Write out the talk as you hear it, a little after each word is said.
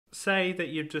say that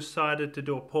you've decided to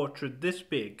do a portrait this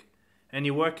big, and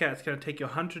you work out it's going to take you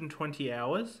 120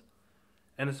 hours,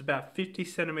 and it's about 50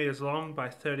 centimeters long by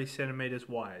 30 centimeters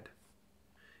wide.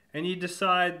 And you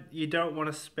decide you don't want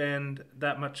to spend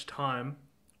that much time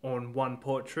on one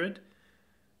portrait,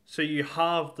 so you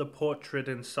halve the portrait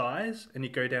in size and you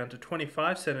go down to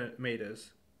 25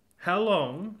 centimeters. How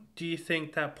long do you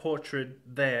think that portrait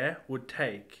there would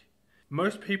take?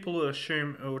 Most people will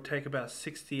assume it will take about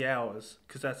 60 hours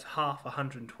because that's half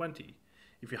 120.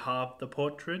 If you halve the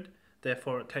portrait,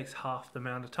 therefore it takes half the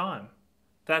amount of time.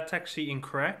 That's actually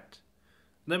incorrect.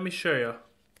 Let me show you.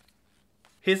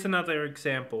 Here's another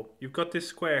example. You've got this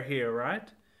square here, right?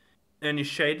 And you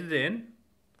shade it in,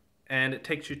 and it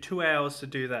takes you 2 hours to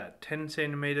do that. 10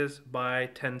 centimeters by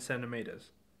 10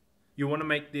 centimeters. You want to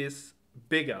make this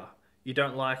bigger. You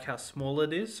don't like how small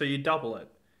it is, so you double it.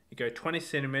 You go 20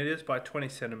 centimeters by 20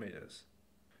 centimeters.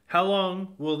 How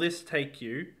long will this take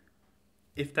you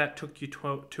if that took you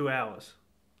 2 hours?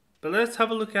 But let's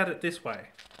have a look at it this way.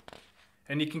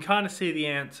 And you can kind of see the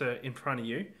answer in front of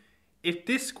you. If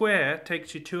this square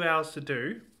takes you 2 hours to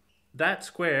do, that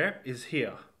square is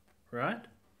here, right?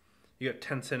 You got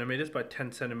 10 centimeters by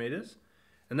 10 centimeters.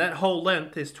 And that whole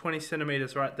length is 20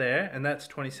 centimeters right there, and that's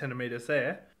 20 centimeters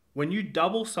there. When you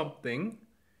double something,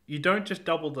 you don't just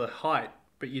double the height,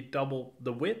 but you double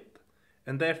the width,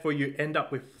 and therefore you end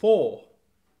up with 4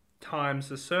 times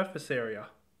the surface area.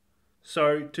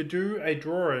 So to do a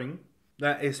drawing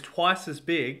that is twice as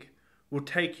big will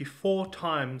take you 4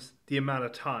 times the amount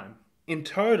of time. In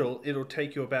total, it'll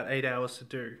take you about 8 hours to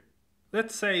do.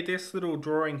 Let's say this little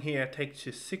drawing here takes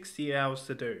you 60 hours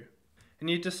to do. And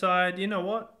you decide, you know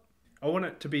what? I want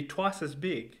it to be twice as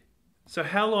big. So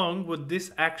how long would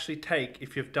this actually take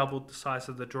if you've doubled the size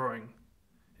of the drawing?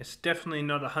 It's definitely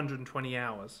not 120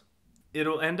 hours.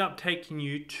 It'll end up taking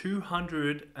you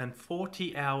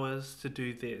 240 hours to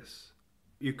do this.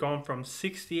 You've gone from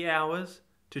 60 hours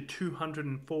to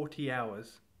 240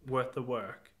 hours worth of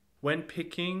work. When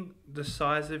picking the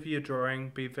size of your drawing,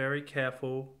 be very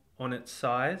careful on its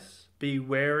size. Be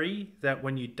wary that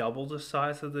when you double the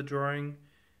size of the drawing,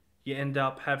 you end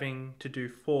up having to do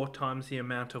 4 times the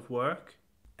amount of work.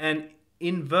 And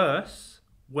inverse,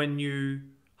 when you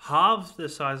halve the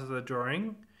size of the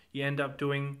drawing, you end up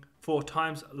doing 4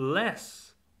 times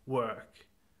less work.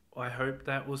 I hope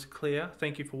that was clear.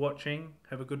 Thank you for watching.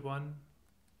 Have a good one.